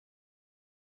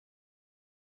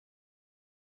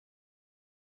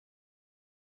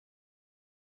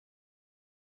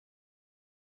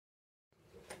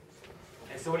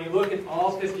so when you look at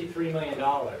all $53 million,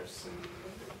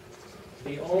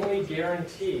 the only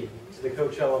guarantee to the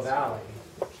Coachella Valley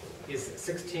is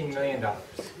 $16 million.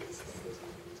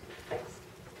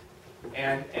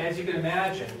 And as you can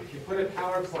imagine, if you put a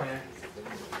power plant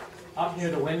up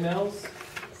near the windmills,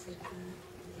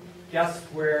 guess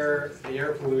where the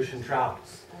air pollution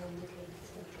travels?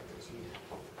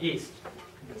 East.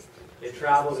 It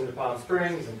travels into Palm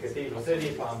Springs and Cathedral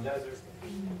City, Palm Desert.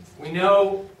 We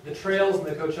know the trails in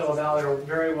the Coachella Valley are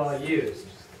very well used,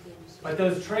 but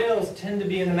those trails tend to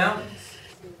be in the mountains.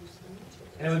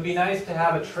 And it would be nice to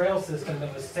have a trail system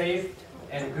that was safe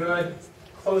and good,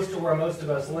 close to where most of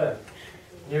us live,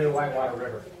 near the Whitewater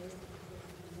River.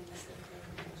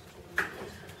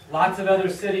 Lots of other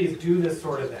cities do this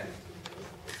sort of thing.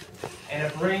 And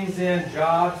it brings in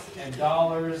jobs and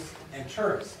dollars and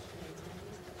tourists.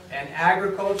 And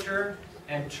agriculture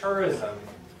and tourism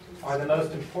are the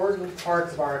most important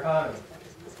parts of our economy.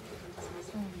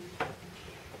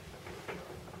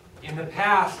 In the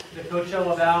past, the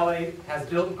Coachella Valley has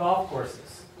built golf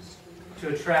courses to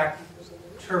attract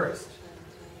tourists.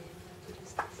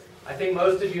 I think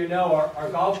most of you know our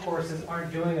golf courses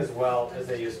aren't doing as well as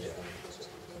they used to.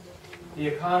 The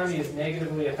economy is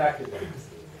negatively affected them.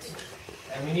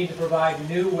 And we need to provide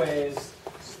new ways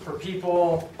for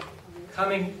people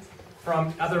coming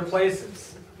from other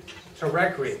places to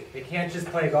recreate. They can't just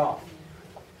play golf.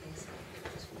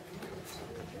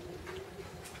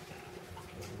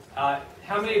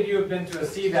 How many of you have been to a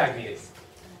CVAG meeting?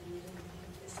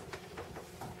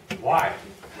 Why?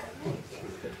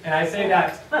 And I say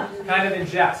that kind of in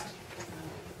jest.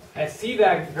 At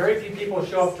CVAG, very few people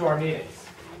show up to our meetings.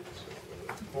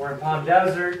 Or in Palm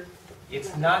Desert,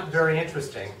 it's not very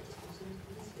interesting.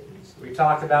 We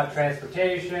talk about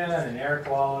transportation and air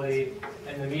quality,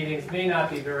 and the meetings may not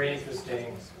be very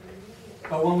interesting.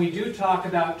 But when we do talk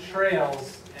about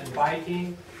trails and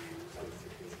biking,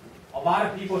 a lot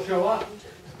of people show up.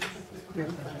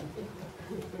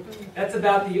 That's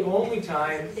about the only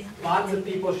time lots of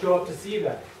people show up to see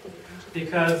that,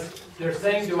 because they're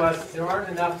saying to us there aren't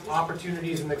enough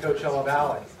opportunities in the Coachella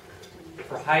Valley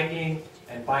for hiking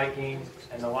and biking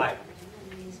and the like.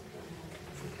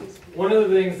 One of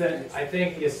the things that I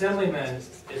think the Assemblyman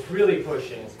is really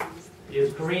pushing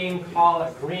is green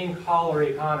collar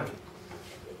economy.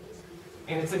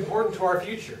 And it's important to our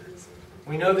future.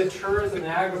 We know that tourism and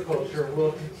agriculture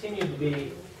will continue to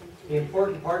be the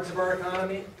important parts of our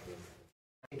economy.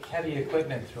 Heavy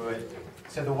equipment through it,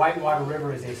 so the Whitewater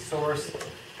River is a source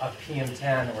of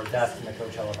PM10 or dust in the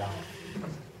Coachella Valley.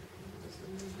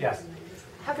 Yes?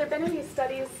 Have there been any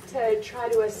studies to try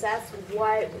to assess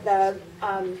what the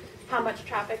how much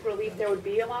traffic relief there would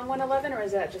be along 111, or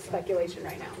is that just speculation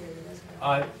right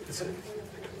now?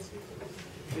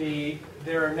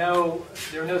 There are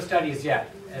no studies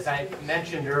yet. As I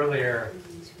mentioned earlier,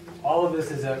 all of this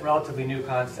is a relatively new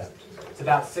concept. It's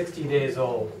about 60 days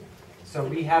old. So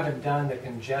we haven't done the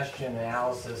congestion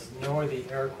analysis nor the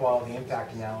air quality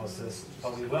impact analysis,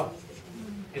 but we will.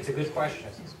 It's a good question.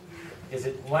 Is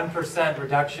it 1%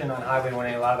 reduction on Highway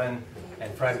 111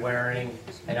 and Fred Waring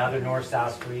and other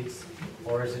north-south streets,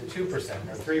 or is it 2%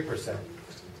 or 3%?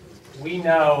 We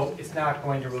know it's not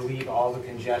going to relieve all the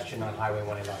congestion on Highway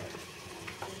 111.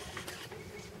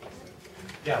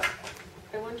 Yes?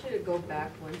 I want you to go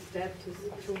back one step to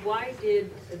why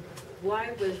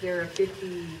was there a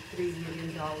 $53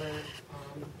 million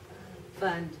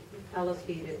fund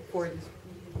allocated for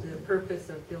the purpose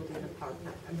of building the power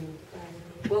plant? I mean,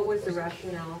 what was the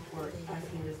rationale for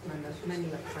asking this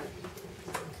money up front?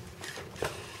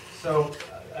 So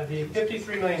the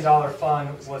 $53 million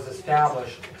fund was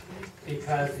established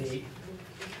because the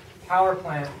power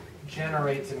plant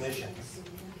generates emissions,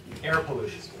 air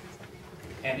pollution.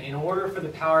 And in order for the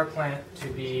power plant to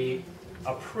be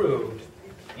approved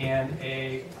in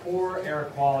a poor air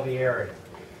quality area,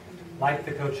 like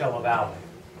the Coachella Valley,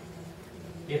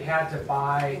 it had to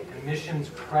buy emissions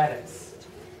credits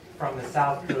from the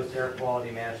South Coast Air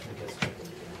Quality Management District.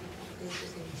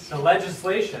 The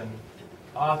legislation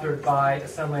authored by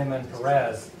Assemblyman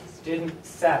Perez didn't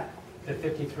set the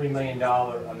 $53 million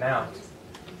amount.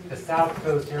 The South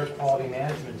Coast Air Quality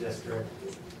Management District,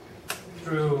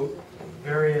 through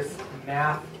various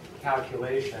math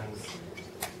calculations,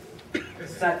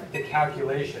 set the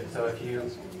calculation. So if you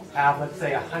have, let's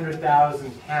say,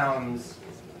 100,000 pounds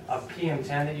of PM10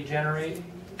 that you generate,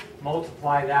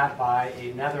 multiply that by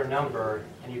another number,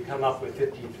 and you come up with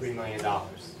 $53 million.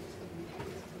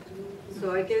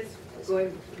 So I guess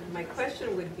my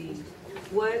question would be,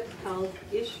 what health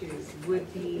issues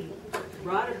would be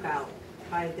brought about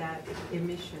by that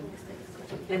emission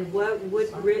And how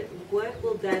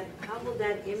will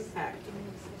that impact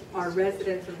our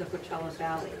residents of the Coachella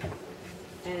Valley?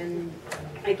 And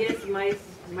I guess my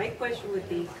question would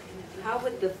be, how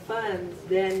would the funds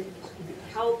then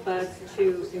help us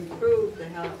to improve the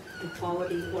health and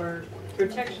quality or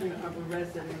protection of the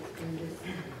residents in this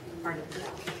part of the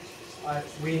valley?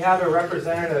 We have a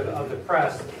representative of the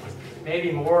press,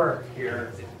 maybe more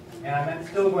here, and I'm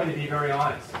still going to be very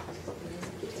honest.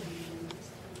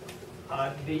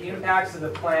 The impacts of the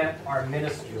plant are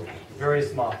minuscule, very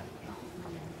small.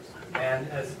 And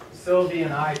as Sylvie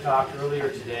and I talked earlier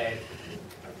today,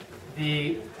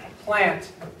 the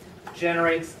plant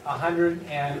generates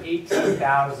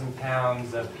 118,000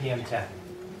 pounds of PM10,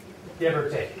 give or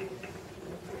take.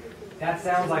 That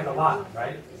sounds like a lot,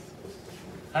 right?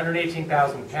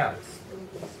 118,000 pounds.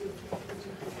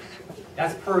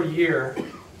 That's per year.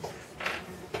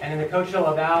 And in the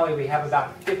Coachella Valley, we have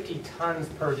about 50 tons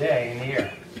per day in the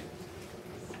air.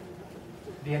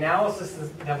 The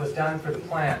analysis that was done for the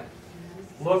plant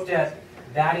looked at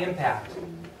that impact.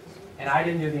 And I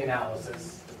didn't do the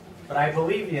analysis, but I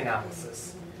believe the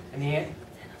analysis. And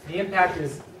the impact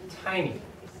is tiny.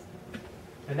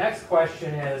 The next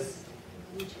question is,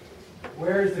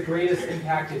 where is the greatest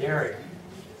impacted area?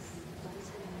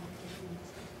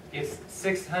 It's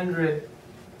 600,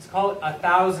 let's call it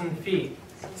 1,000 feet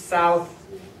south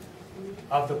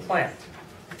of the plant.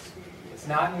 It's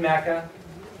not in Mecca,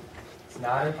 it's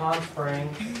not in Palm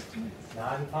Springs, it's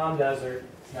not in Palm Desert,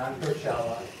 it's not in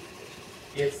Coachella.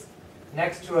 It's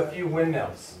next to a few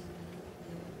windmills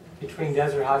between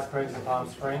Desert Hot Springs and Palm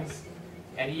Springs.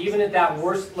 And even at that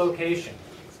worst location,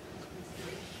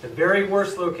 the very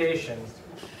worst location,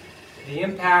 the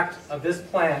impact of this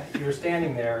plant, if you were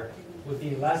standing there, would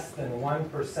be less than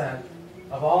 1%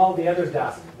 of all the other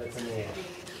dust that's in the air.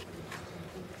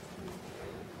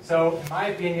 So, in my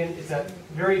opinion, it's a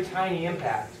very tiny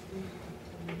impact.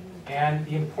 And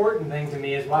the important thing to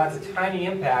me is, while it's a tiny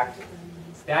impact,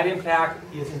 that impact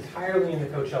is entirely in the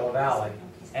Coachella Valley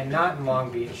and not in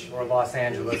Long Beach or Los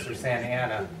Angeles or Santa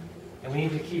Ana. And we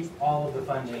need to keep all of the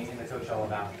funding in the Coachella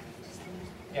Valley.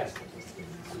 Yes?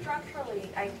 Structurally,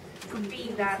 I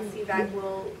see that CVAG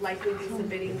will likely be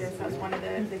submitting this as one of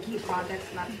the key projects,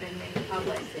 and that's been made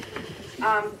public.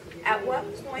 At what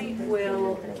point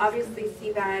will, obviously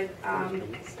CVAG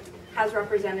has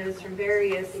representatives from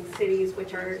various cities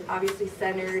which are obviously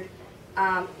centered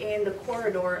in the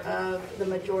corridor of the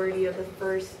majority of the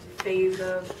first phase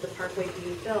of the parkway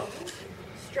being built.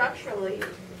 Structurally,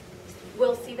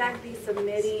 will CVAG be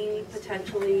submitting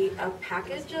potentially a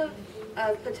package of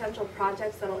potential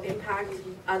projects that will impact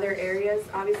other areas?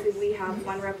 Obviously, we have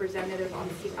one representative on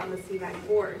the CVAG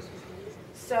board.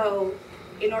 So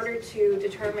in order to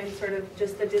determine sort of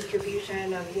just the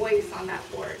distribution of voice on that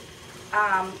board,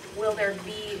 will there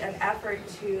be an effort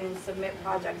to submit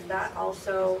projects that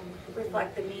also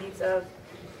reflect the needs of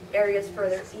areas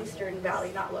further Eastern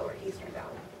Valley, not lower Eastern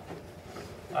Valley?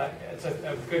 It's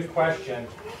a good question.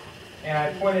 And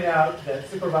I pointed out that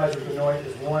Supervisor Benoit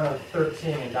is one of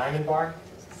 13 in Diamond Bar,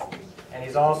 and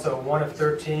he's also one of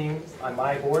 13 on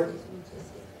my board.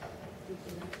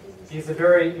 He's a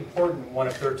very important one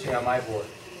of 13 on my board.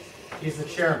 He's the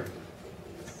chairman.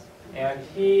 And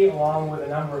he, along with a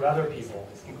number of other people,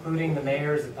 including the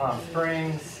mayors of Palm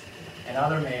Springs and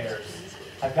other mayors,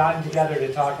 have gotten together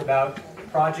to talk about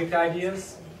project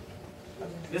ideas.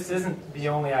 This isn't the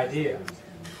only idea.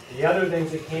 The other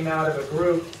things that came out of a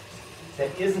group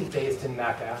that isn't based in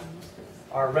Mecca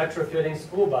are retrofitting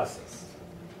school buses,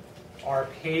 are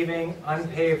paving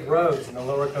unpaved roads in the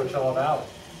lower Coachella Valley.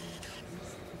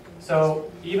 So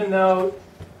even though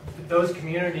those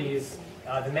communities,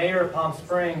 the mayor of Palm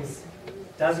Springs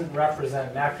doesn't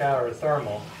represent Mecca or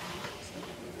Thermal,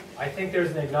 I think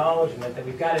there's an acknowledgement that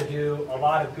we've got to do a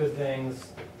lot of good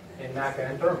things in Mecca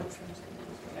and Thermal.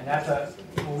 And that's a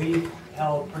belief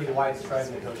held pretty widespread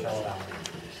in the Coachella Valley.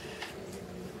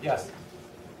 Yes?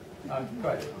 Go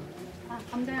ahead.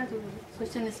 I'm going to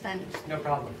question in Spanish. No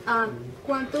problem.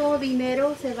 ¿Cuánto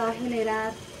dinero se va a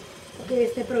generar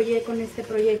de con este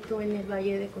proyecto en el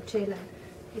Valle de Coachella,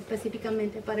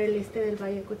 específicamente para el este del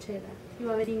Valle de Coachella? ¿Y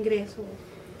va a haber ingresos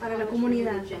para la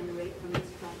comunidad?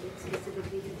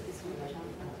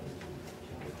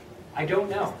 I don't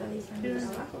know.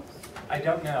 I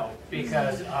don't know,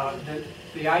 because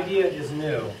the idea is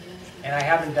new, and I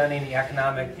haven't done any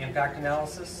economic impact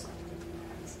analysis.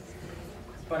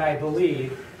 But I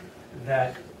believe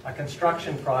that a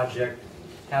construction project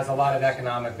has a lot of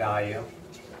economic value,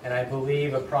 and I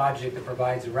believe a project that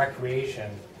provides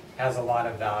recreation has a lot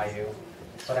of value,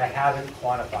 but I haven't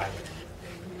quantified it.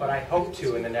 But I hope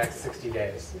to in the next 60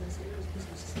 days.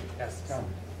 Yes.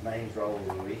 My name's Raul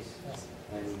Luis, Yes.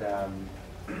 and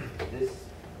this,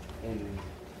 in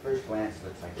first glance,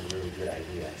 looks like a really good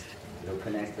idea. It'll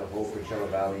connect the whole Coachella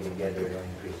Valley together, it'll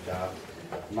increase jobs.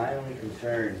 My only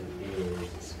concern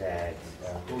is that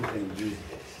who's going to use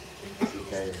this?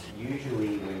 Because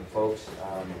usually when folks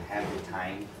have the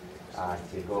time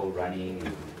to go running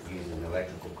and use an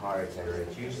electrical car, etc.,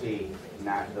 it's usually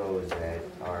not those that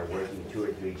are working 2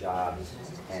 or 3 jobs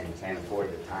and can't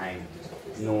afford the time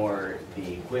nor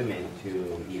the equipment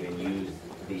to even use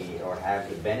or have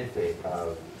the benefit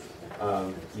of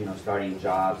starting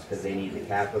jobs because they need the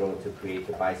capital to create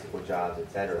the bicycle jobs,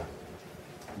 etc.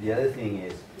 The other thing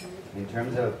is, in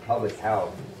terms of public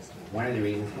health, one of the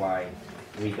reasons why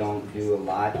we don't do a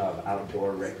lot of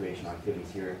outdoor recreational activities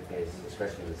here is,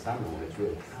 especially in the summer when it's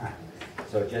really hot.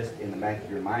 So just in the back of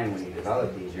your mind, when you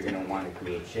develop these, you're going to want to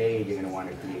create shade, you're going to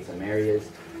want to create some areas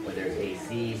where there's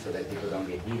AC so that people don't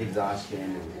get heat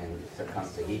exhaustion and succumb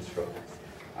to heat stroke,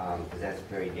 because that's a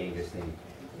very dangerous thing.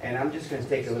 And I'm just going to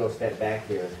take a little step back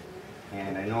here,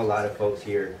 and I know a lot of folks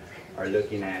here are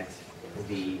looking at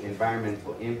the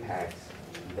environmental impacts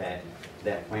that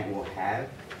that plant will have,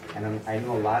 and I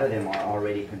know a lot of them are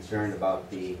already concerned about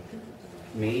the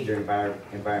major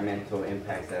environmental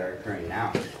impacts that are occurring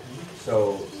now.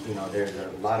 So, there's a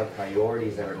lot of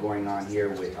priorities that are going on here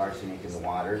with arsenic in the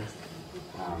water,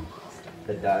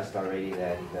 the dust already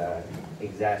that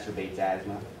exacerbates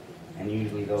asthma, and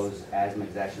usually those asthma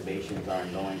exacerbations are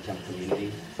in low-income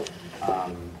communities,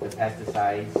 the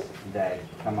pesticides that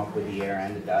come up with the air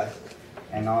and the dust,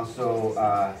 and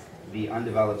also the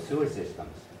undeveloped sewer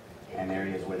systems and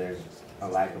areas where there's a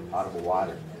lack of potable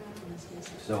water.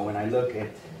 So when I look at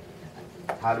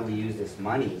how do we use this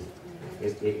money,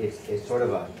 it's sort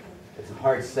of a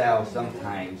hard sell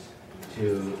sometimes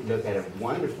to look at a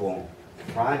wonderful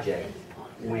project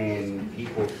when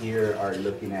people here are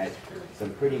looking at some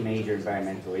pretty major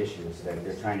environmental issues that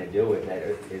they're trying to deal with that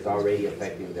is already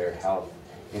affecting their health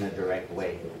in a direct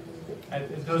way. And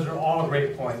those are all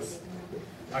great points.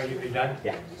 Are you done?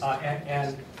 Yeah.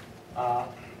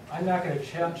 I'm not going to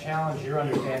challenge your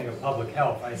understanding of public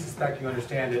health. I suspect you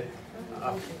understand it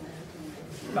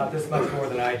about this much more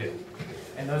than I do.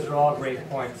 And those are all great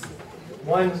points.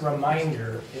 One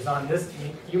reminder is on this,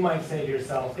 you might say to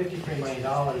yourself, $53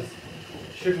 million,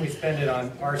 shouldn't we spend it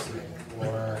on arsenic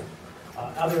or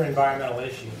other environmental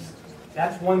issues?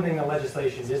 That's one thing the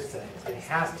legislation did say. It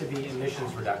has to be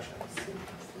emissions reductions.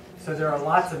 So there are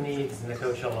lots of needs in the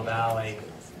Coachella Valley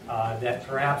that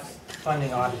perhaps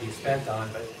funding ought to be spent on,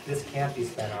 but this can't be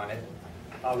spent on it.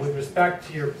 With respect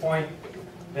to your point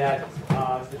that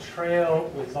the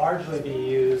trail would largely be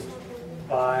used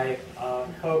by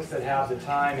folks that have the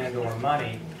time and or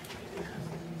money,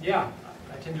 yeah,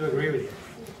 I tend to agree with you.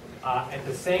 At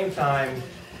the same time,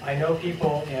 I know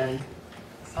people in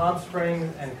Palm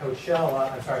Springs and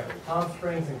Palm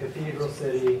Springs and Cathedral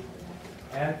City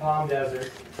and Palm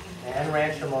Desert and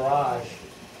Rancho Mirage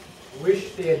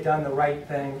wish they had done the right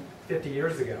thing 50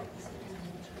 years ago.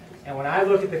 And when I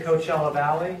look at the Coachella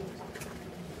Valley,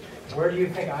 where do you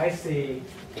think I see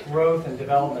growth and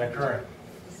development occurring?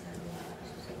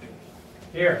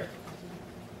 Here.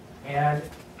 And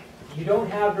you don't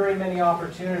have very many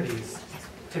opportunities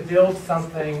to build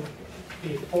something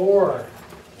before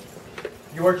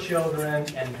your children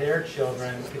and their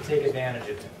children could take advantage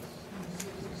of it.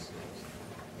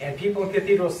 And people in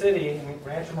Cathedral City, and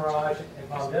Rancho Mirage, and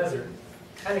Palm Desert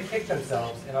kind of kicked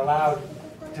themselves and allowed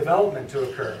development to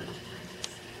occur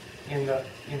in the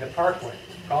parkway,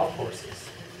 golf courses.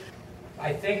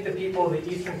 I think the people of the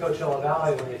Eastern Coachella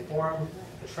Valley, when they formed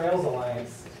the Trails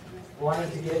Alliance,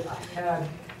 wanted to get ahead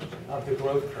of the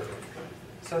growth curve.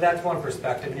 So that's one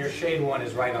perspective, and your shade one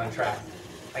is right on track.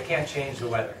 I can't change the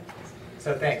weather.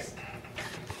 So thanks.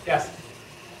 Yes?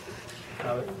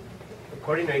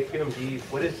 According to AQMG,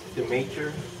 what is the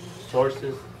major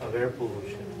sources of air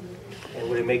pollution? And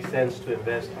would it make sense to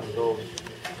invest on those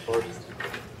sources?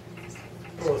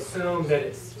 We'll assume that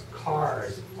it's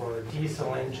cars or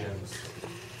diesel engines.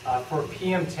 For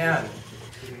PM10,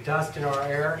 dust in our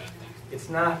air, it's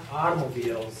not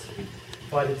automobiles,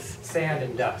 but it's sand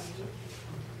and dust.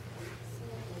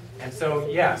 And so,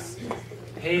 yes,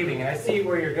 paving, and I see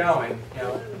where you're going.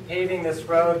 Paving this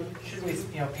road, should we,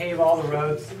 pave all the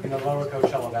roads in the lower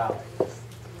Coachella Valley?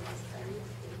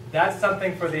 That's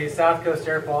something for the South Coast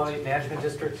Air Quality Management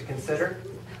District to consider.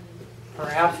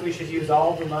 Perhaps we should use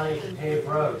all the money to pave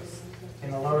roads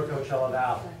in the lower Coachella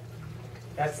Valley.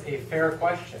 That's a fair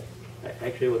question.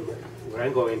 Actually, where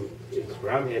I'm going is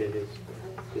where I'm headed is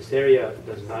this area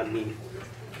does not meet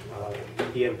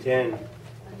PM10,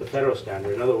 the federal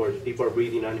standard. In other words, people are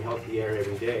breathing unhealthy air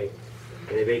every day.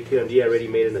 And if AQMD already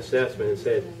made an assessment and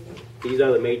said, these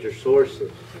are the major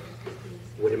sources,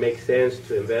 would it make sense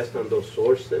to invest on those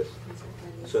sources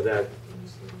so that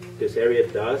this area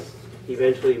does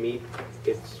eventually meet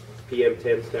its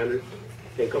PM10 standards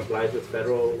and complies with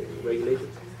federal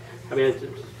regulations? I mean,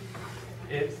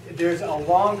 There's a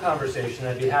long conversation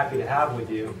I'd be happy to have with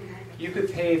you. You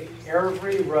could pave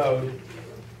every road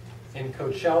in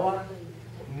Coachella,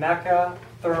 Mecca,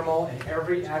 Thermal, and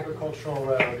every agricultural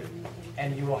road,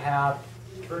 and you will have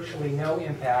virtually no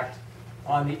impact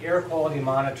on the air quality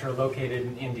monitor located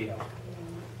in Indio.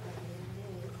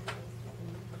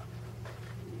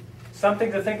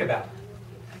 Something to think about.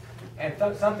 And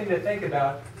something to think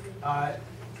about,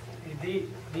 the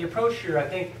approach here, I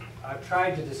think I've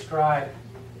tried to describe,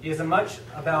 is as much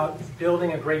about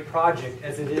building a great project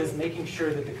as it is making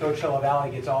sure that the Coachella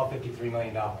Valley gets all $53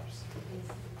 million.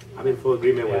 I'm in full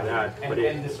agreement with that.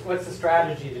 And what's the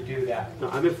strategy to do that? No,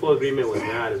 I'm in full agreement with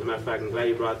that. As a matter of fact, I'm glad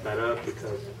you brought that up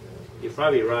because you're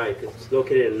probably right. It's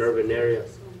located in an urban area,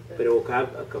 but it will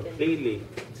have a completely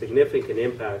significant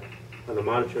impact on the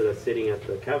monitor that's sitting at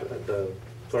the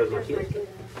Torres Martinez.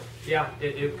 Yeah,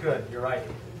 it could. You're right.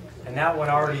 And that one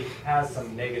already has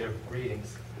some negative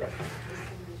readings.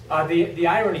 The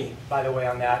irony, by the way,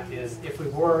 on that is if we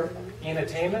were in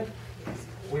attainment,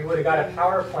 we would have got a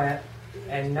power plant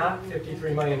and not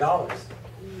 $53 million.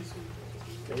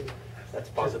 That's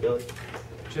a possibility.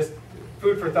 Just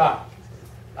food for thought.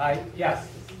 Yes.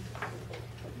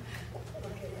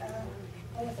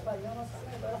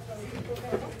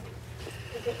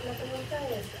 La pregunta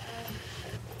es,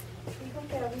 dijo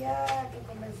que había que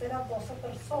convencer a 12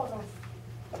 personas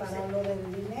para lo del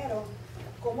dinero.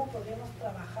 ¿Cómo podemos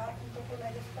trabajar junto con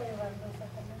ellos para llevarnos a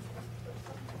convencer a esas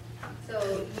personas? So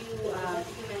you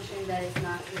mentioned that it's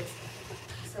not just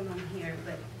someone here,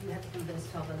 but you have to convince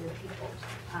 12 other people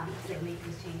to make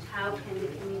this change. How can the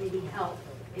community help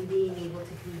in being able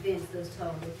to convince those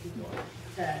 12 other people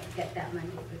to get that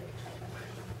money for their child?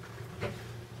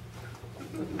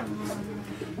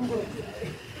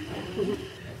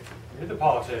 You're the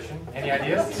politician. Any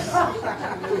ideas?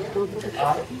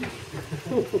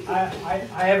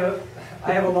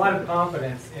 I have a lot of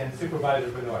confidence in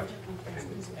Supervisor Benoit.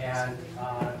 And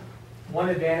one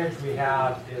advantage we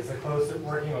have is a close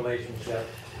working relationship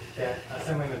that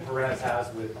Assemblyman Perez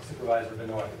has with Supervisor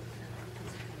Benoit.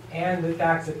 And the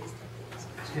fact that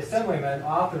the Assemblyman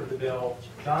authored the bill,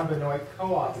 John Benoit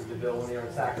co-authored the bill when they were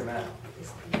in Sacramento.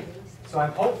 So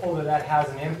I'm hopeful that that has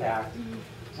an impact.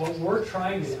 What we're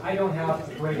trying to do, I don't have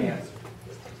a great answer,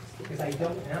 because I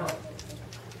don't know.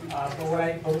 But what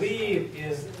I believe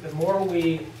is the more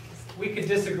we could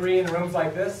disagree in rooms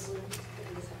like this,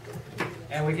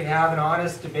 and we could have an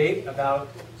honest debate about,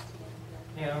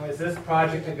 you know, is this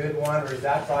project a good one, or is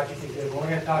that project a good one?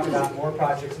 We're going to talk about more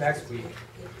projects next week.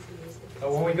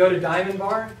 But when we go to Diamond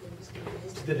Bar,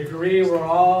 to the degree we're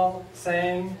all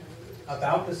saying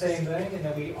about the same thing, and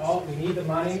that we need the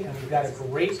money, and we've got a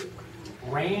great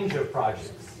range of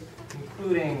projects,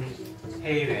 including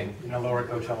paving in the lower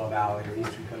Coachella Valley or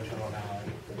eastern Coachella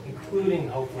Valley, including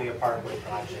hopefully a parkway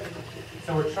project.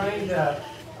 So we're trying to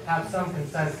have some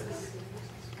consensus,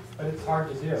 but it's hard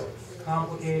to do. It's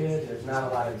complicated, there's not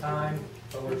a lot of time,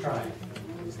 but we're trying.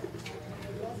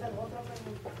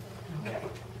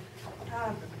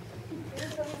 Ellos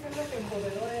están diciendo que el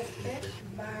corredor este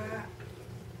va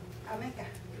a Meca.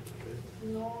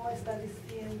 No está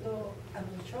diciendo a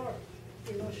North Shore.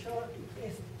 Y North Shore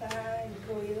está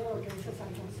incluido lo que dice San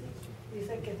Francisco.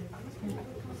 Dice que de San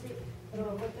Francisco, pero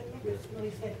luego no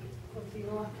dice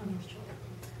continúa a North Shore.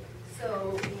 So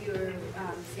you're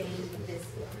saying this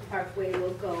parkway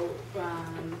will go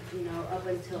from, you know, up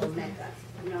until Mecca,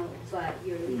 you know, but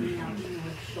you're leaving out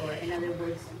North Shore. In other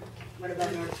words, what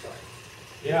about North Shore?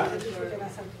 Yeah.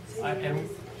 And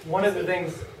one of the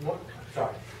things,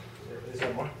 sorry, is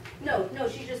there more? No,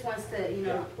 she just wants to, you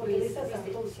know,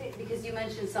 because you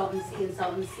mentioned Salton Sea, and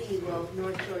Salton Sea, well,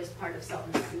 North Shore is part of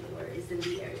Salton Sea, or is in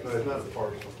the area. No, it's not a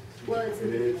part of Salton Sea. Well, it's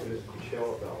it is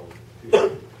Coachella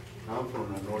Valley. I'm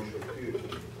from the North Shore too.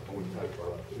 I would type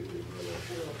about it.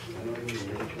 I know you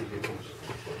mentioned different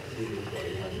cities that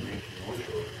have mentioned North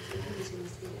Shore.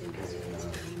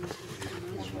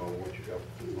 I don't know what you got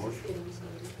from North Shore.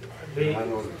 I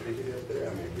know the city up there.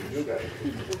 I mean, you guys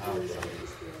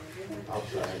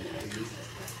outside.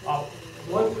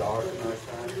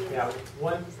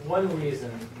 One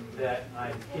reason that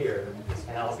I'm here,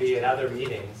 and I'll be at other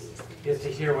meetings, is to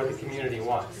hear what the community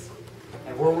wants.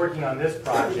 And we're working on this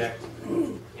project,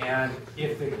 and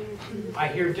I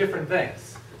hear different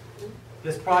things.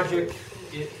 This project,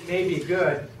 it may be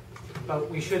good, but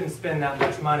we shouldn't spend that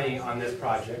much money on this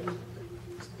project.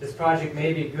 this project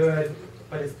may be good,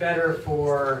 but it's better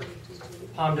for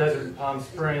Palm Desert and Palm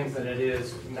Springs than it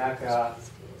is Mecca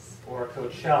or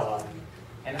Coachella.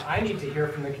 And I need to hear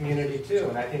from the community too,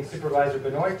 and I think Supervisor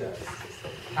Benoit does.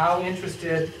 How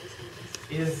interested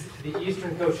is the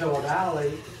eastern Coachella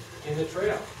Valley in the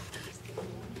trail?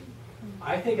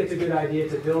 I think it's a good idea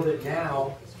to build it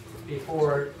now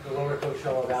before the lower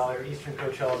Coachella Valley or eastern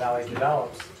Coachella Valley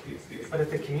develops. But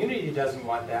if the community doesn't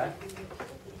want that,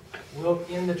 we'll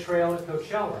in the trail at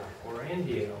Coachella or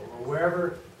India or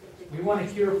wherever. We want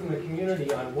to hear from the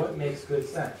community on what makes good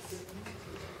sense.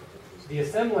 The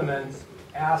Assemblyman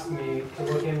asked me to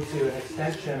look into an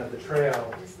extension of the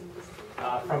trail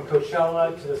from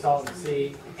Coachella to the Salton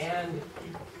Sea and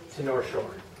to North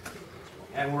Shore.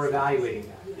 And we're evaluating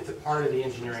that. It's a part of the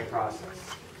engineering process.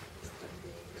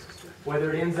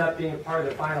 Whether it ends up being a part of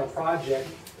the final project,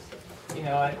 you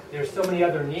know, there's so many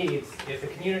other needs. If the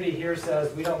community here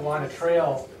says we don't want a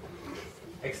trail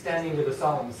extending to the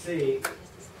Salton Sea,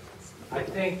 I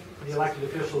think the elected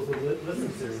officials will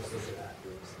listen seriously to that.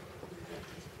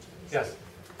 Yes?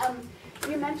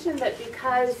 You mentioned that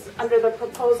because under the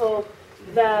proposal,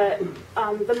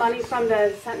 the money from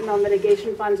the Sentinel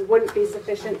mitigation funds wouldn't be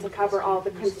sufficient to cover all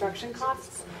the construction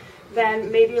costs,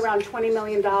 then maybe around $20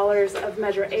 million of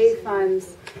Measure A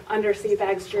funds under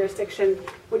CVAG's jurisdiction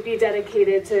would be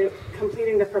dedicated to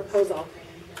completing the proposal.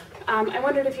 I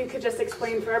wondered if you could just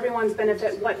explain for everyone's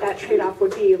benefit what that trade-off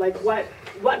would be. Like what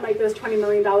might those $20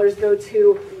 million go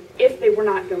to if they were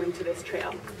not going to this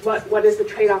trail? What is the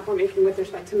trade-off we're making with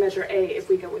respect to Measure A if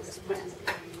we go with this plan?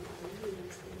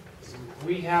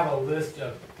 We have a list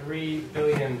of $3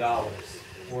 billion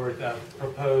worth of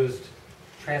proposed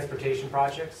transportation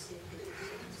projects.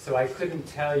 So I couldn't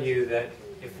tell you that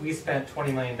if we spent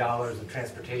 $20 million of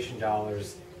transportation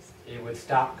dollars, it would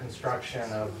stop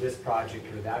construction of this project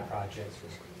or that project.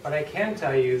 But I can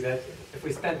tell you that if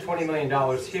we spent $20 million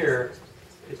here,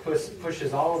 it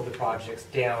pushes all of the projects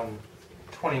down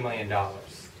 $20 million.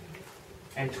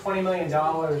 And $20 million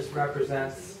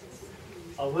represents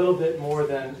a little bit more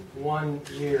than 1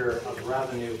 year of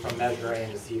revenue from Measure A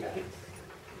and CVAG.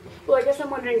 Well, I guess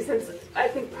I'm wondering, since I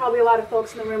think probably a lot of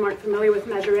folks in the room aren't familiar with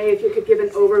Measure A, if you could give an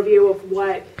overview of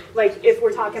what, like if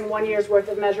we're talking 1 year's worth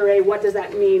of Measure A, what does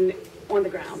that mean on the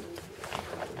ground?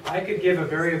 I could give a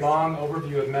very long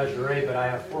overview of Measure A, but I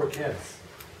have 4 kids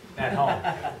at home.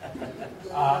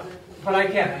 But I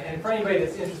can, and for anybody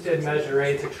that's interested in Measure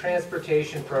A, it's a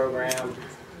transportation program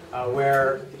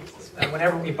where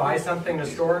whenever we buy something in a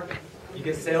store, you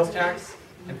get sales tax,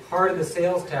 and part of the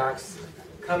sales tax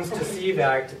comes to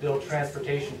CVAG to build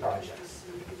transportation projects.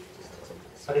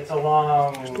 But it's a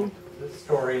long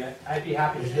story, and I'd be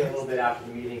happy to stay a little bit after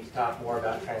the meeting to talk more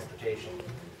about transportation.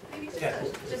 Maybe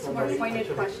just a more pointed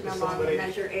question along with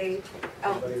Measure A.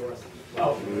 Oh.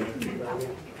 You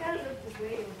gotta look this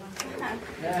way. But I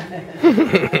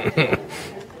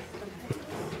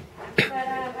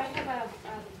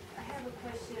have a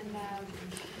question.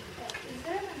 Is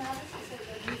there an analysis of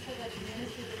the use of the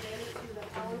community related to the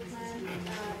power plant,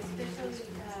 especially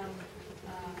around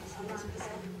health?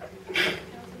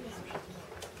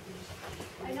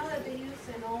 I know that they use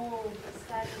an old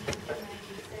study in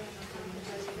 1997 or something,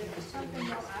 but there's something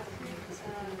more accurate.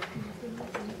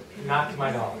 Not to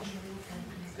my knowledge.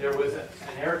 There was an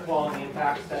air quality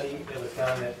impact study that was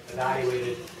done that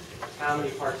evaluated how many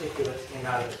particulates came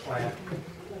out of the plant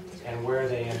and where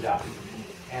they end up.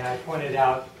 And I pointed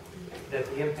out that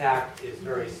the impact is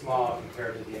very small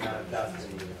compared to the amount of dust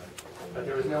in the air. But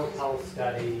there was no health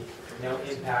study, no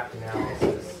impact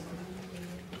analysis.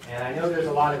 And I know there's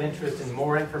a lot of interest in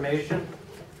more information.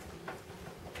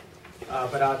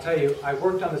 But I'll tell you, I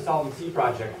worked on the Salton Sea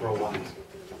project for a while.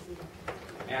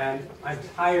 And I'm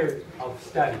tired of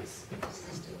studies.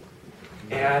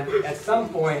 And at some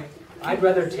point, I'd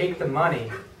rather take the money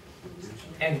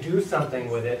and do something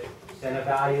with it than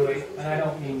evaluate, and I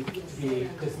don't mean to be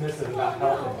dismissive about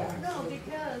health impacts. No,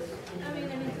 because, I mean,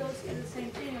 and it goes to the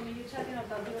same thing. I mean, you're talking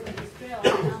about building this trail,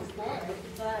 and I'm for it,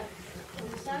 but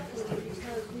exactly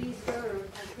because we serve,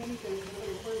 I think, we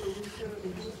serve the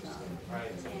Houston. Right.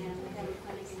 And we have a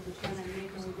clinic in Houston, and they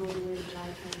can go to where the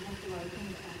life and most of our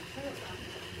clinics on the trail.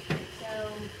 So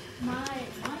my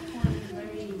point is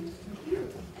very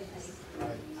confused, I think,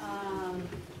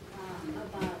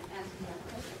 about asking that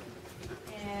question.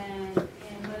 And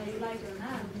whether you like it or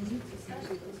not, we need to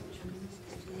study those issues.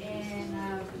 And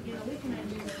you know, we can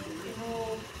do the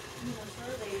whole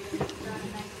survey that was done in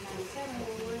 1997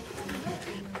 where we were 20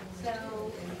 So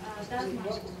that's my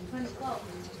point,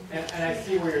 2012. And I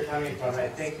see where you're coming from. I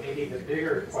think maybe the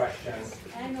bigger question.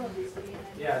 I know this.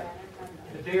 Yeah.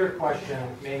 the bigger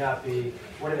question may not be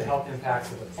what are the health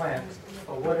impacts of the plant,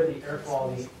 but what are the air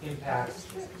quality impacts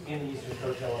in the Eastern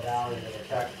Coachella Valley that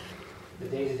affect the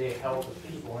day-to-day health of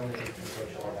people in the Eastern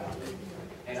Coachella Valley.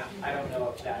 And I don't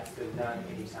know if that's been done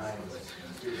anytime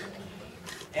recently.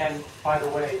 And by the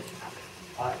way,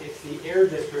 it's the Air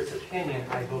District's opinion,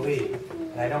 I believe,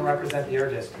 and I don't represent the Air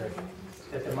District,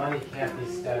 that the money can't be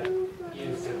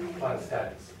used to fund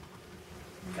studies.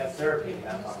 That's their opinion,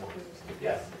 not mine.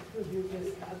 Yes?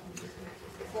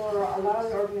 For a lot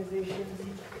of organizations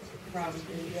from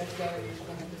the USA,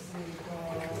 from the city, for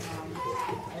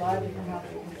a lot of different health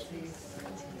agencies,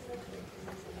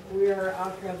 we are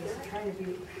out there just trying to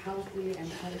be healthy and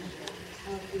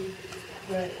healthy,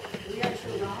 but we are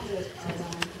surrounded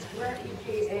around, we're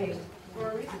EPA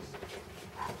for a reason.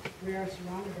 We are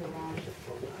surrounded around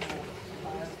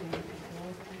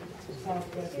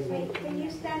Southwest. Excuse me, can you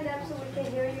stand up so we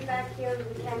can hear you back here? We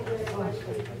can't hear the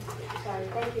question. Sorry,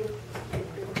 thank you.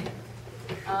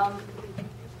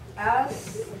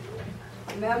 As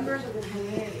members of the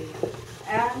community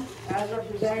and as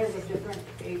representatives of different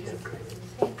agencies,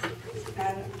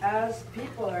 and as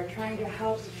people are trying to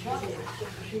help each other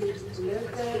to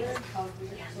live better,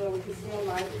 healthier, so we can stay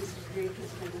alive and create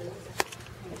this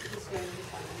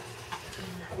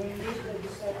we need to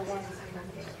decide around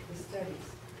the studies.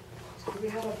 So we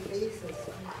have a basis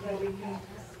that we can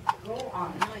go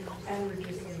on and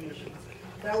reduce emissions.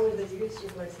 That way the youth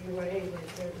group like UAA,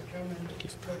 like they're determined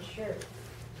for sure.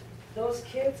 Those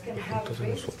kids can have a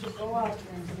basis to go out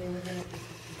there and say we're going to do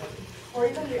something. Or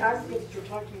even the aggregates you're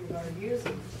talking about are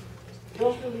using.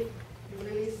 Those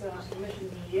release emissions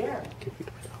in the air. The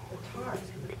tar.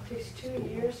 It takes 2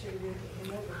 years to remove the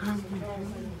tar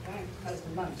as a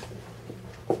month.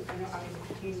 I know I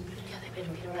was keen to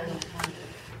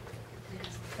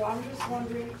so I'm just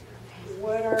wondering,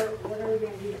 what are we going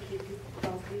to do to keep people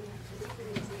healthy?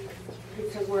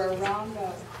 Because we're around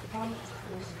pump,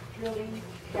 drilling,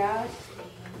 gas,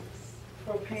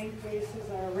 propane places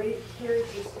are already here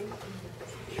existing,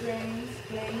 trains,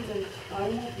 planes, and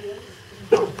automobiles.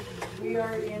 We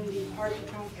are in the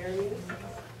hard-to-count areas,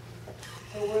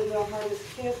 so we're the hardest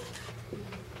hit,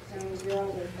 and we are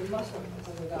the muscle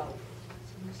of the valley.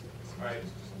 Right.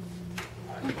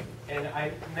 And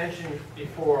I mentioned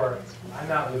before, I'm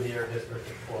not with the Air District,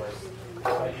 of course,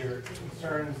 but your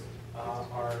concerns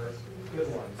are good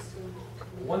ones.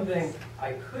 One thing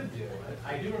I could do,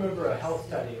 I do remember a health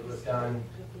study that was done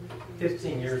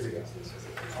 15 years ago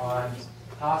on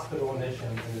hospital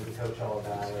emissions into the Coachella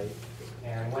Valley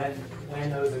and when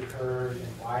those occurred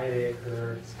and why they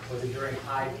occurred. Was it during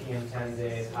high PM10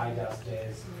 days, high dust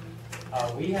days?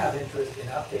 We have interest in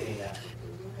updating that.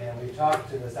 And we've talked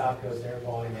to the South Coast Air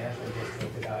Quality Management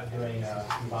District about doing a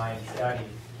combined study.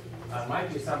 It might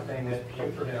be something that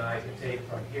Buford and I could take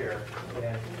from here.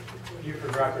 And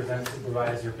Buford represents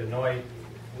Supervisor Benoit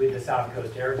with the South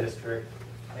Coast Air District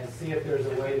and see if there's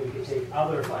a way that we could take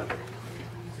other funding.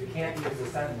 So we can't use the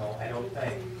Sentinel, I don't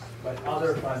think, but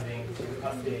other funding to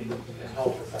update the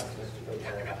health assessment to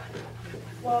Coachella.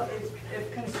 Well,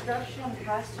 if construction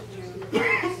has to do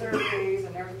surveys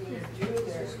and everything to do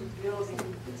their building,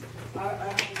 I don't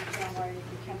understand why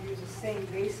you can't use the same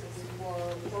basis for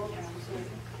programs. So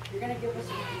you're going to give us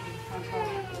on top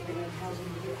of building and housing.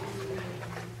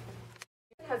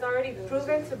 Has already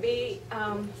proven to be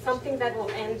something that will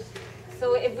end.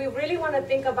 So if we really want to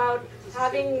think about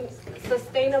having a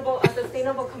sustainable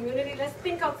community, let's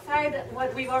think outside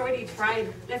what we've already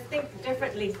tried. Let's think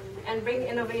differently and bring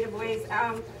innovative ways.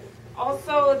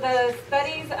 Also, the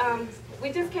studies,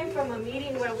 we just came from a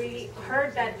meeting where we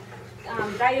heard that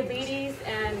diabetes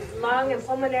and lung and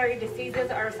pulmonary diseases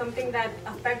are something that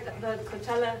affect the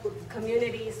Coachella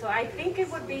community. So I think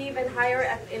it would be even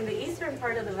higher in the eastern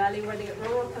part of the valley where the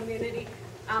rural community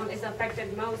is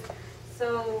affected most.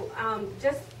 So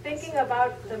just thinking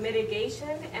about the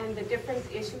mitigation and the different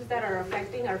issues that are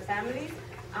affecting our families,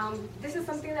 this is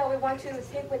something that we want to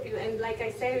take with you. And like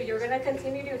I say, you're going to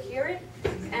continue to hear it,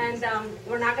 and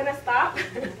we're not going to stop.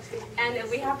 And if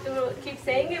we have to keep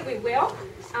saying it, we will,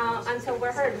 until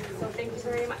we're heard. So thank you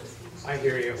very much. I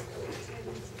hear you.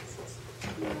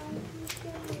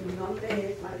 Mi nombre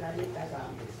es Margarita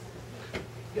Ramos.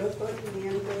 Yo soy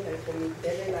miembro del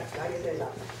comité de la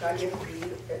calle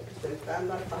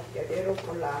representando al parqueadero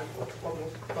Polanco,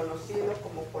 conocido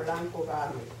como Polanco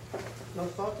Gámez.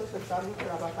 Nosotros estamos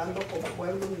trabajando con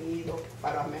Pueblo Unido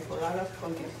para mejorar las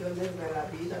condiciones de la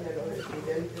vida de los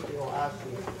residentes de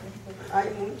Oasis. Hay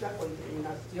mucha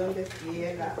contaminación de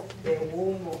tierra, de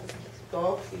humo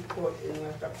tóxico en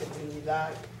nuestra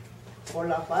comunidad, por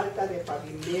la falta de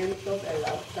pavimento de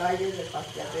las calles de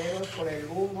parqueaderos, por el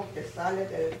humo que sale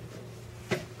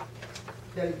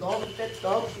del doble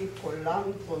tóxico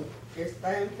Lampton que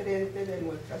está enfrente de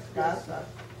nuestras casas.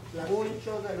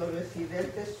 Muchos de los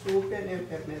residentes sufren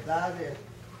enfermedades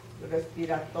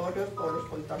respiratorias por las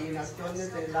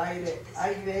contaminaciones del aire.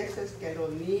 Hay veces que los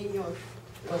niños,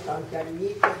 los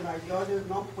ancianitos mayores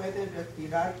no pueden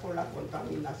respirar por la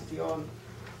contaminación.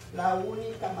 La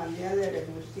única manera de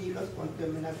reducir las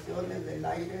contaminaciones del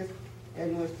aire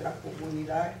en nuestra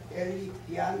comunidad es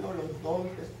limpiando los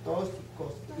dumpes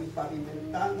tóxicos y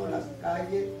pavimentando las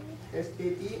calles. Les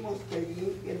pedimos que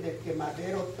limpien del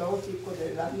quemadero tóxico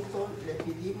del Lampton. Les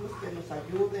pedimos que nos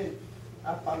ayuden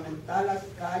a pavimentar las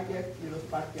calles y los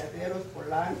parqueaderos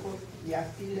blancos y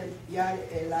así limpiar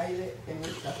el aire en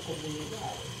nuestras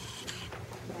comunidades.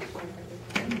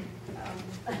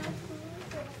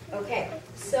 Okay,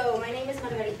 so my name is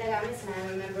Margarita Gámez, and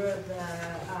I'm a member of the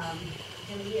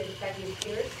Committee of Executive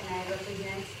Kirk, and I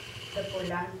represent the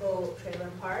Polanco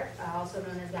Trailer Park, also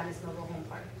known as Gámez Mobile Home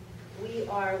Park. We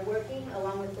are working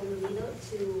along with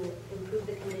Comunitarios to improve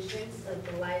the conditions of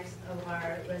the lives of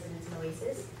our residents in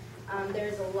Oasis.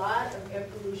 There's a lot of air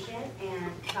pollution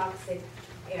and toxic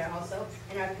air also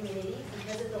in our community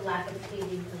because of the lack of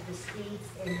paving of the streets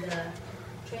in the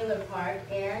trailer park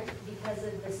and because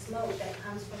of the smoke that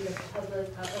comes from the public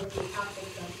of the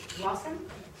toxic Lawson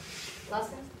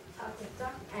toxic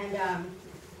dump, and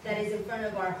that is in front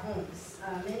of our homes.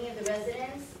 Many of the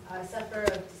residents suffer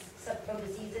from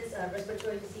diseases,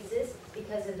 respiratory diseases,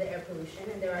 because of the air pollution,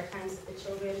 and there are times that the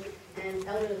children and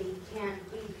elderly can't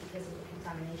breathe because of the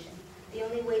contamination. The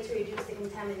only way to reduce the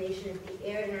contamination of the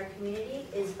air in our community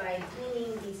is by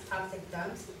cleaning these toxic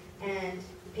dumps and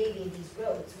paving these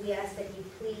roads. We ask that you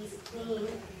please clean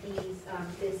these,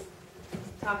 this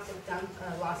toxic dump,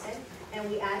 Lawson, and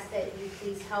we ask that you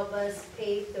please help us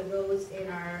pave the roads in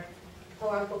our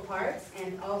Polanco parks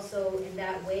and also in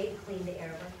that way clean the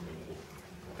air of our community.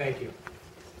 Thank you.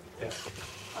 Yes.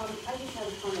 I just have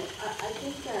a comment. I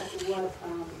think that what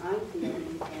I'm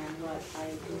feeling and what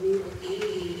I believe the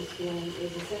community is feeling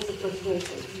is a sense of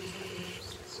frustration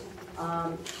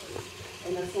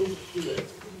and a sense of fear.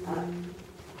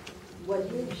 What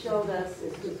you showed us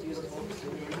is just beautiful,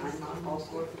 and I'm not all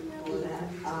for that.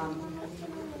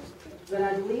 But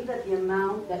I believe that the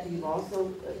amount that you've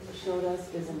also showed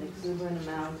us is an exuberant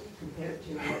amount compared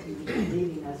to what you've been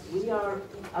leaving us. We are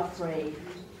afraid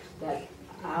that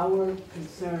our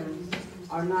concerns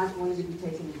are not going to be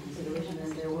taken into consideration,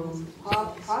 and there will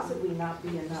possibly not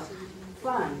be enough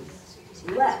funds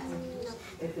left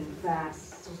if, in fact,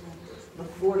 the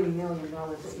 $40 million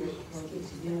that you're proposing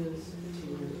to use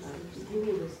to give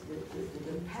you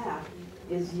the path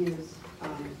is used,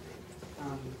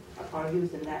 are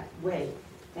used in that way.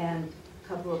 And a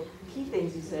couple of key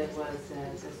things you said was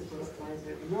that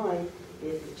Supervisor Benoit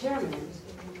is the chairman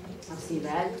of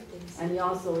CVAD, and he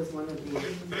also is one of the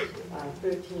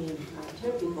 13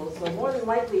 chair people. So more than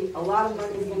likely, a lot of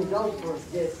money is going to go towards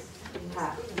this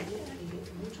path,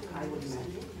 I would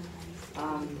imagine.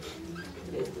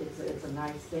 It's a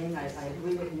nice thing. I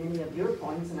agree with many of your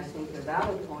points, and I think they're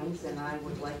valid points, and I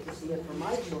would like to see it for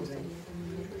my children.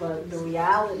 But the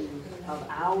reality of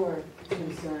our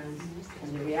concerns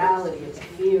and the reality of the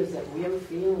fears that we are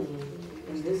feeling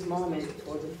in this moment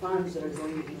for the funds that are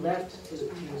going to be left to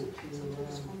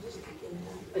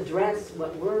address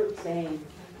what we're saying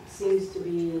seems to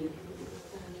be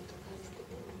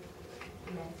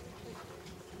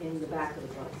in the back of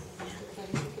the bus.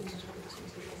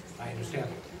 I understand.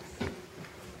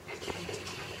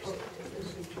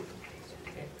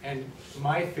 And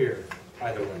my fear,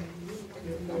 by the way,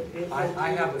 I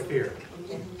have a fear.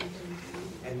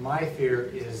 And my fear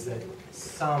is that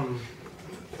some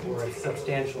or a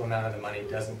substantial amount of the money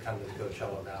doesn't come to the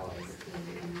Coachella Valley.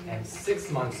 And 6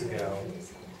 months ago,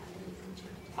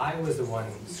 I was the one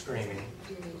screaming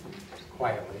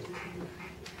quietly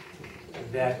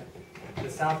that the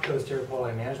South Coast Air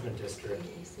Quality Management District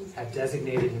had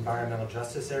designated environmental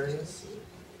justice areas,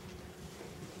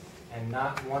 and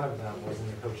not one of them was in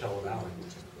the Coachella Valley.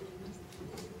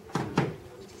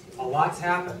 A lot's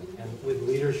happened, and with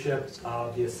leadership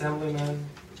of the Assemblyman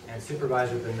and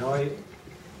Supervisor Benoit,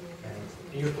 and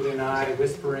Buford and I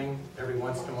whispering every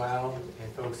once in a while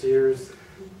in folks' ears,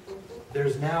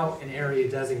 there's now an area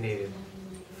designated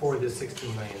for this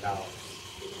 $16 million.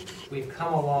 We've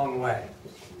come a long way.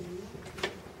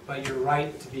 But you're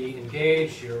right to be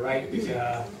engaged, you're right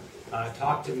to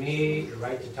talk to me, you're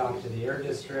right to talk to the Air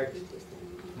District.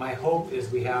 My hope is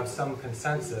we have some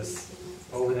consensus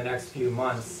over the next few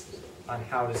months on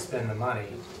how to spend the money.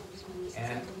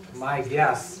 And my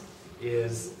guess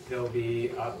is there'll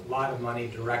be a lot of money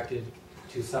directed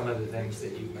to some of the things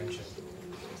that you mentioned.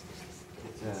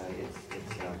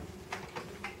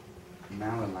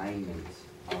 malalignment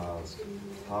of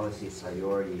policy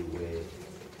priority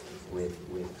with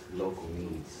local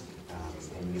needs.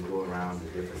 And you go around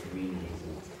the different communities,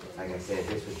 and like I said,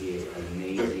 this would be an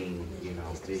amazing, you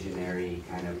know, visionary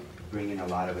kind of bring in a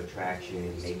lot of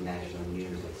attraction, make national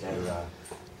news, etc.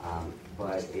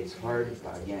 But it's hard,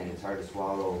 again, it's hard to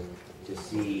swallow to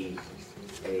see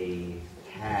a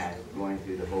path going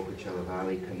through the whole Coachella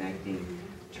Valley connecting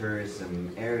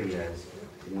tourism areas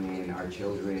when our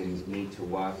children need to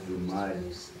walk through mud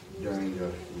during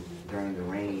the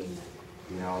rain,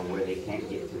 you know, where they can't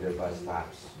get to their bus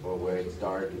stops, or where it's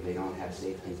dark and they don't have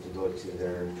safety to go to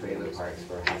their trailer parks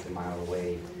for half a mile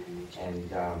away. And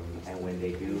when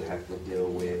they do have to deal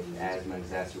with asthma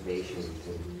exacerbations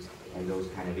and those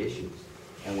kind of issues.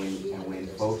 And when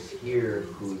folks here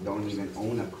who don't even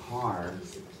own a car,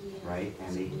 right,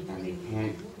 and they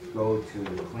can't go to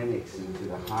the clinics and to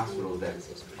the hospitals that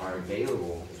are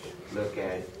available, look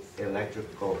at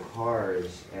electrical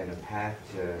cars and a path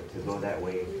to go that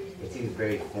way, it seems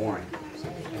very foreign.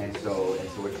 And so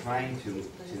we're trying to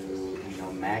you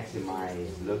know, maximize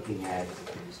looking at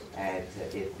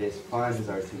if these funds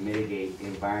are to mitigate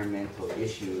environmental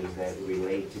issues that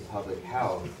relate to public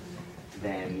health,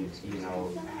 then, you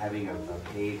know, having a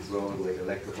paved road with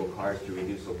electrical cars to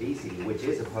reduce obesity, which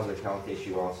is a public health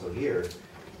issue also here,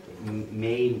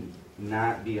 may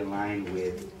not be aligned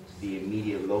with the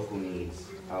immediate local needs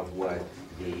of what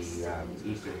the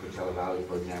Eastern Coachella Valley,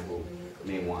 for example,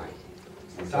 may want.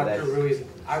 And so Dr. Ruiz,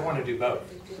 I want to do both.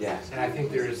 Yeah. And I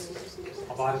think there's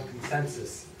a lot of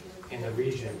consensus in the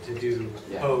region to do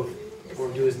both, or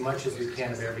do as much as we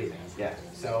can of everything. Yeah.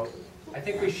 So I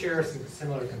think we share some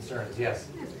similar concerns. Yes.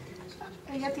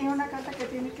 Ella tiene una carta que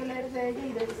tiene que leer de ella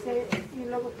y dice, y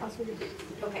luego paso yo.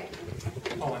 Okay.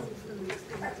 Hold on.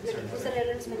 ¿Gusta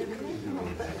leerlo en español primero?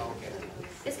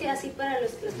 Es que así para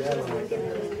las personas que no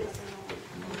entienden el inglés.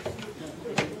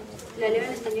 ¿La leo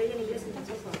en español y en inglés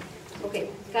entonces? Ok,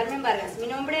 Carmen Vargas. Mi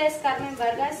nombre es Carmen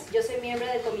Vargas, yo soy miembro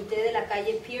del comité de la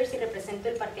calle Pierce y represento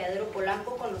el parqueadero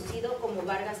Polanco, conocido como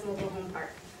Vargas Mobile Home Park.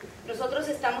 Nosotros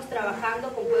estamos trabajando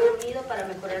con Pueblo Unido para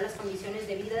mejorar las condiciones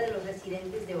de vida de los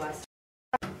residentes de base.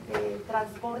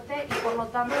 Transporte y por lo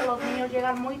tanto los niños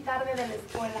llegan muy tarde de la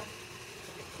escuela.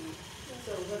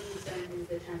 So what we've done is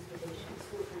the transportation,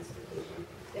 school transportation.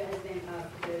 There has been a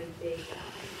very big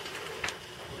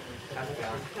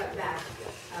cutback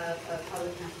of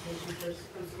public transportation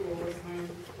from schools, and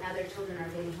now their children are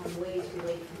getting home way too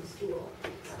late from school.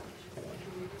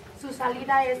 Su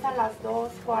salida es a las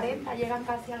 2:40, llegan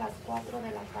casi a las 4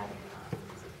 de la tarde.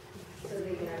 So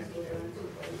they get out of school around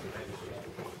 2:40.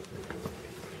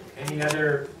 Any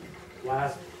other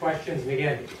last questions? And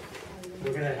again,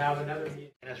 we're going to have another meeting.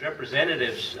 As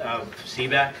representatives of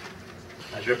CBAC,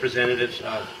 as representatives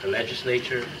of the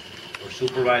legislature, or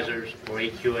supervisors, or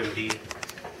AQMD,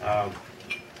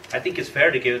 I think it's fair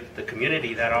to give the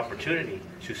community that opportunity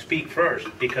to speak first,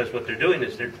 because what they're doing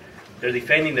is they're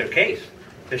defending their case.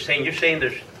 They're saying, you're saying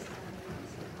there's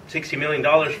 $60 million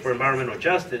for environmental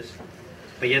justice,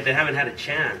 but yet they haven't had a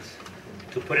chance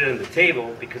to put it on the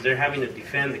table because they're having to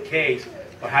defend the case,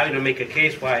 or having to make a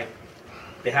case why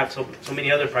they have so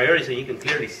many other priorities, and you can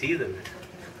clearly see them.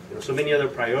 You know, so many other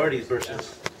priorities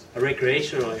versus a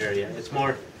recreational area. It's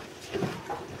more,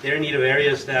 they're in need of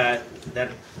areas that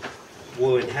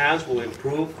will enhance, will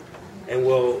improve, and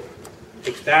will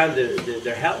expand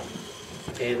their health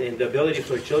and the ability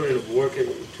for children to work and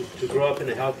to grow up in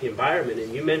a healthy environment.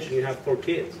 And you mentioned you have 4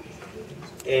 kids,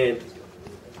 and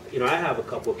you know, I have a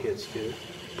couple of kids too.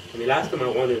 I mean, last time I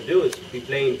wanted to do is be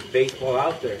playing baseball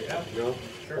out there, you know,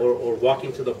 or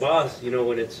walking to the bus, you know,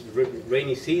 when it's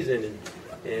rainy season,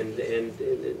 and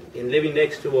living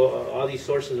next to all these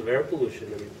sources of air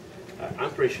pollution. I mean,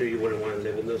 I'm pretty sure you wouldn't want to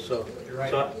live in those. So,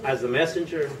 so as a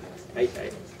messenger, I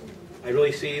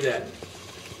really see that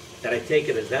I take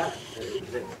it as that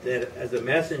as a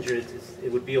messenger,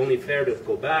 it would be only fair to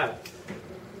go back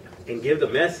and give the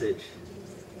message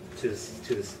to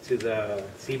the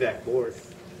CBAC board.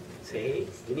 Say, hey,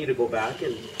 we need to go back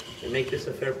and make this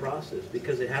a fair process,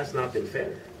 because it has not been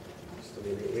fair. I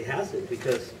mean, it hasn't,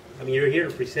 because, I mean, you're here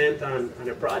to present on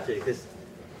a project,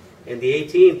 and the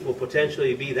 18th will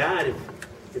potentially be that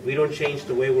if we don't change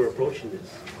the way we're approaching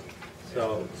this.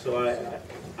 So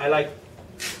I like.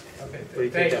 Okay,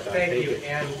 thank you.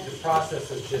 And the process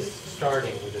is just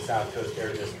starting with the South Coast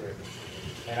Air District.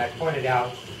 And I pointed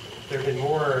out there have been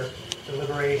more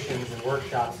deliberations and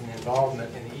workshops and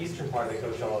involvement in the eastern part of the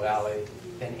Coachella Valley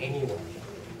than anywhere.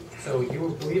 So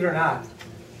you, believe it or not,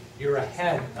 you're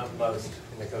ahead of most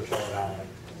in the Coachella Valley.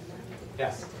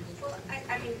 Yes? Well,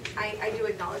 I mean, I do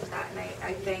acknowledge that, and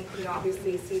I thank, you know,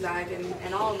 obviously CVAG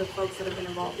and all of the folks that have been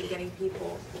involved in getting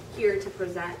people here to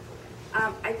present.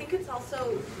 I think it's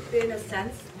also been a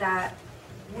sense that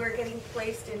we're getting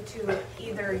placed into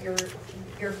either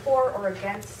you're for or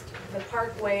against the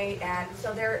parkway, and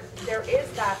so there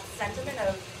is that sentiment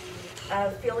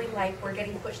of feeling like we're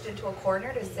getting pushed into a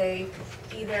corner to say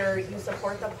either you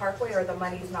support the parkway or the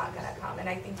money's not going to come. And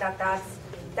I think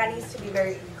that needs to be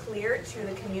very clear to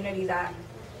the community that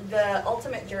the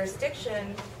ultimate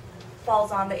jurisdiction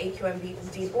falls on the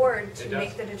AQMD board to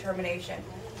make the determination.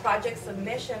 Project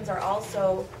submissions are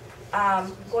also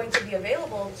going to be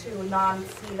available to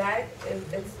non-CVAG,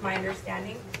 it's my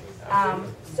understanding.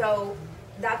 So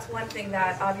that's one thing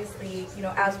that obviously, you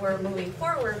know, as we're moving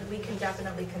forward, we can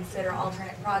definitely consider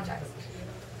alternate projects.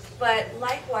 But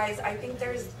likewise, I think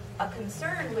there's a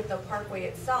concern with the parkway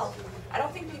itself. I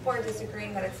don't think people are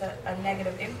disagreeing that it's a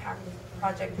negative impact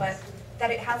project, but that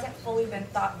it hasn't fully been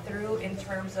thought through in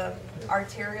terms of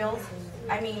arterials.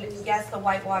 I mean, yes, the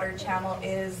Whitewater Channel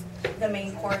is the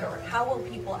main corridor. How will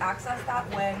people access that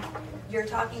when you're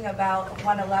talking about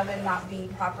 111 not being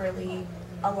properly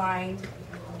aligned?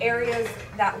 Areas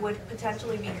that would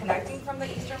potentially be connecting from the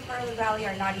eastern part of the valley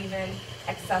are not even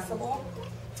accessible.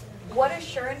 What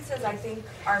assurances, I think,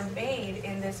 are made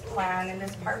in this plan, in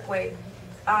this parkway,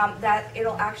 that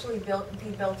it'll actually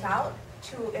be built out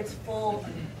to its full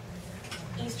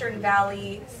Eastern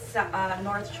Valley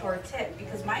North Shore tip?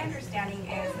 Because my understanding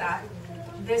is that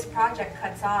this project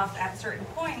cuts off at certain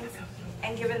points,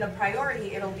 and given the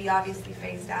priority, it'll be obviously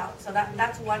phased out. So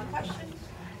that's one question.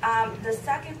 The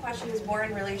second question is more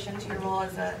in relation to your role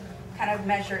as a kind of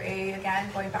Measure A, again,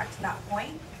 going back to that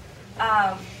point.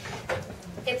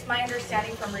 It's my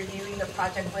understanding from reviewing the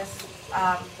project list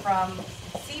from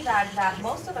CVAG that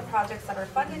most of the projects that are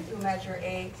funded through Measure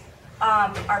A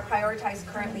are prioritized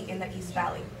currently in the East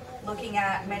Valley, looking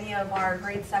at many of our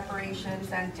grade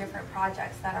separations and different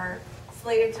projects that are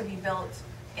slated to be built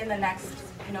in the next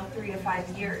 3 to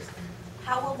 5 years.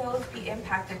 How will those be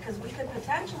impacted? Because we could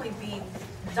potentially be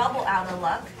double out of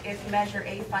luck if Measure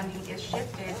A funding is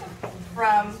shifted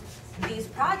from these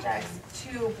projects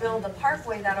to build a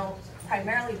parkway that'll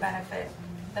primarily benefit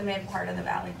the mid part of the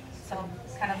valley. So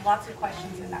kind of lots of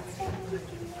questions in that statement.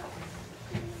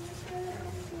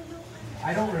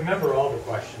 I don't remember all the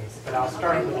questions, but I'll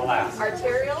start with the last.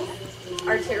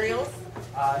 Arterials?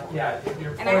 Yeah,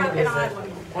 your And I have point an is that, odd one.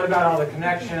 what about all the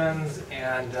connections?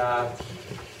 And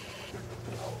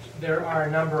there are a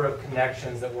number of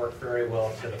connections that work very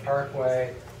well to the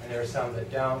parkway, and there are some that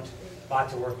don't.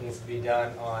 Lots of work needs to be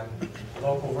done on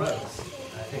local roads.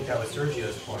 And I think that was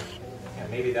Sergio's point. And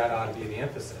maybe that ought to be the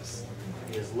emphasis,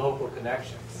 is local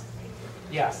connections.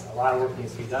 Yes, a lot of work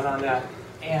needs to be done on that.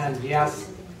 And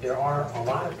yes, there are a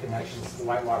lot of connections to the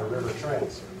Whitewater River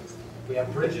trails. We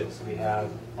have bridges, we have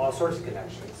all sorts of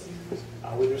connections.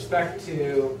 With respect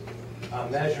to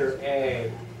Measure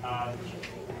A,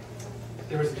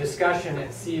 there was a discussion at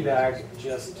CVAG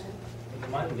just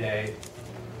Monday.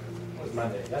 What was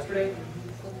Monday? Yesterday?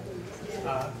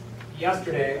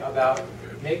 Yesterday about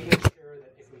making sure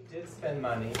that if we did spend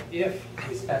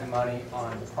money,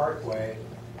 on the parkway,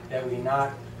 that we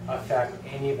not affect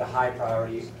any of the high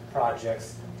priority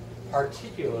projects,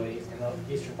 particularly in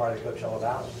the eastern part of the Coachella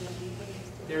Valley.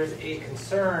 There's a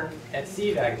concern at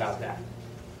CVAG about that.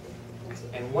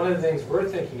 And one of the things we're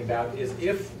thinking about is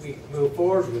if we move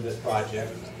forward with this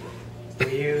project,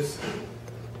 we use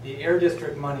the Air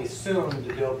District money soon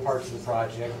to build parts of the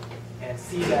project and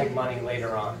CVAG money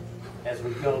later on as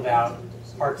we build out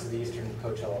parts of the eastern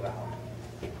Coachella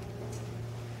Valley.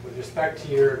 With respect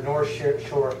to your North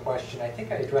Shore question, I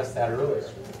think I addressed that earlier.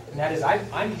 And that is,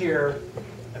 I'm here,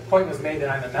 the point was made that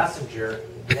I'm a messenger.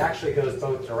 It actually goes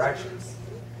both directions.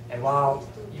 And while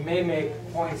you may make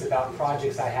points about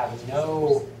projects I have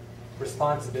no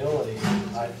responsibility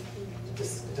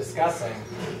discussing,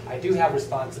 I do have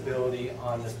responsibility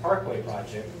on this parkway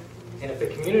project. And if the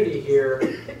community here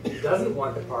doesn't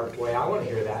want the parkway, I want to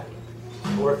hear that.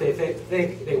 Or if they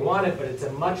think they want it, but it's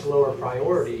a much lower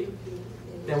priority,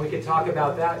 then we could talk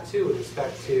about that too with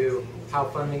respect to how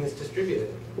funding is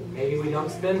distributed. Maybe we don't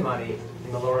spend money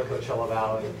in the lower Coachella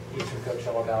Valley, eastern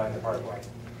Coachella Valley, and the parkway.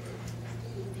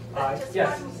 Just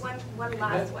yes. one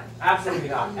last one. Absolutely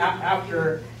not.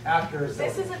 After.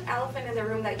 This is an elephant in the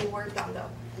room that you worked on, though,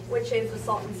 which is the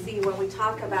Salton Sea. When we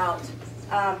talk about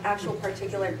actual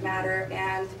particulate matter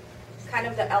and kind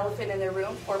of the elephant in the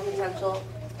room for potential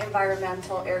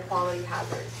environmental air quality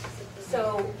hazards.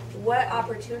 So, what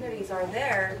opportunities are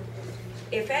there,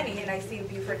 if any? And I see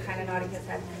Buford kind of nodding his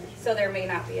head. So there may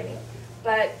not be any.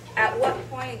 But at what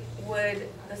point would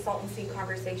the Salton Sea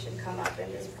conversation come up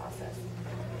in this process,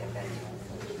 if any?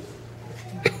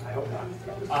 I hope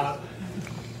not.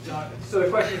 So the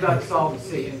question is about the Salton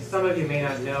Sea, and some of you may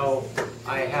not know,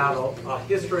 I have a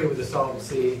history with the Salton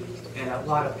Sea and a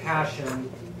lot of passion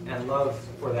and love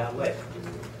for that lake,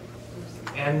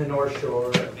 and the North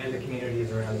Shore, and the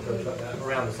communities around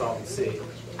the Salton Sea.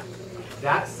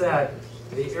 That said,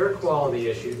 the air quality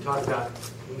issue, talk about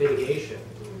mitigation.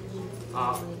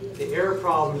 The air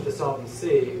problem at the Salton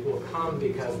Sea will come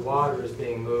because water is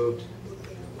being moved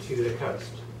to the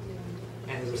coast.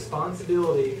 And the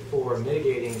responsibility for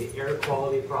mitigating the air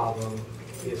quality problem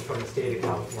is from the state of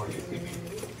California.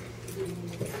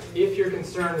 If you're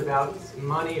concerned about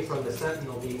money from the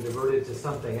Sentinel being diverted to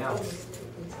something else,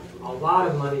 a lot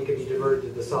of money could be diverted to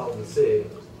the Salton Sea,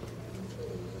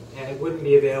 and it wouldn't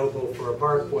be available for a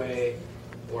parkway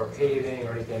or paving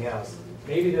or anything else.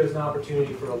 Maybe there's an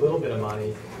opportunity for a little bit of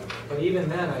money, but even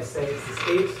then I say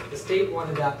if the state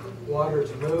wanted that water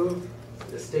to move,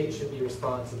 the state should be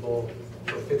responsible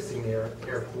for fixing their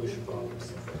air pollution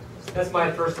problems. That's my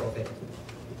personal opinion.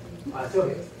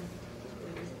 Sylvia.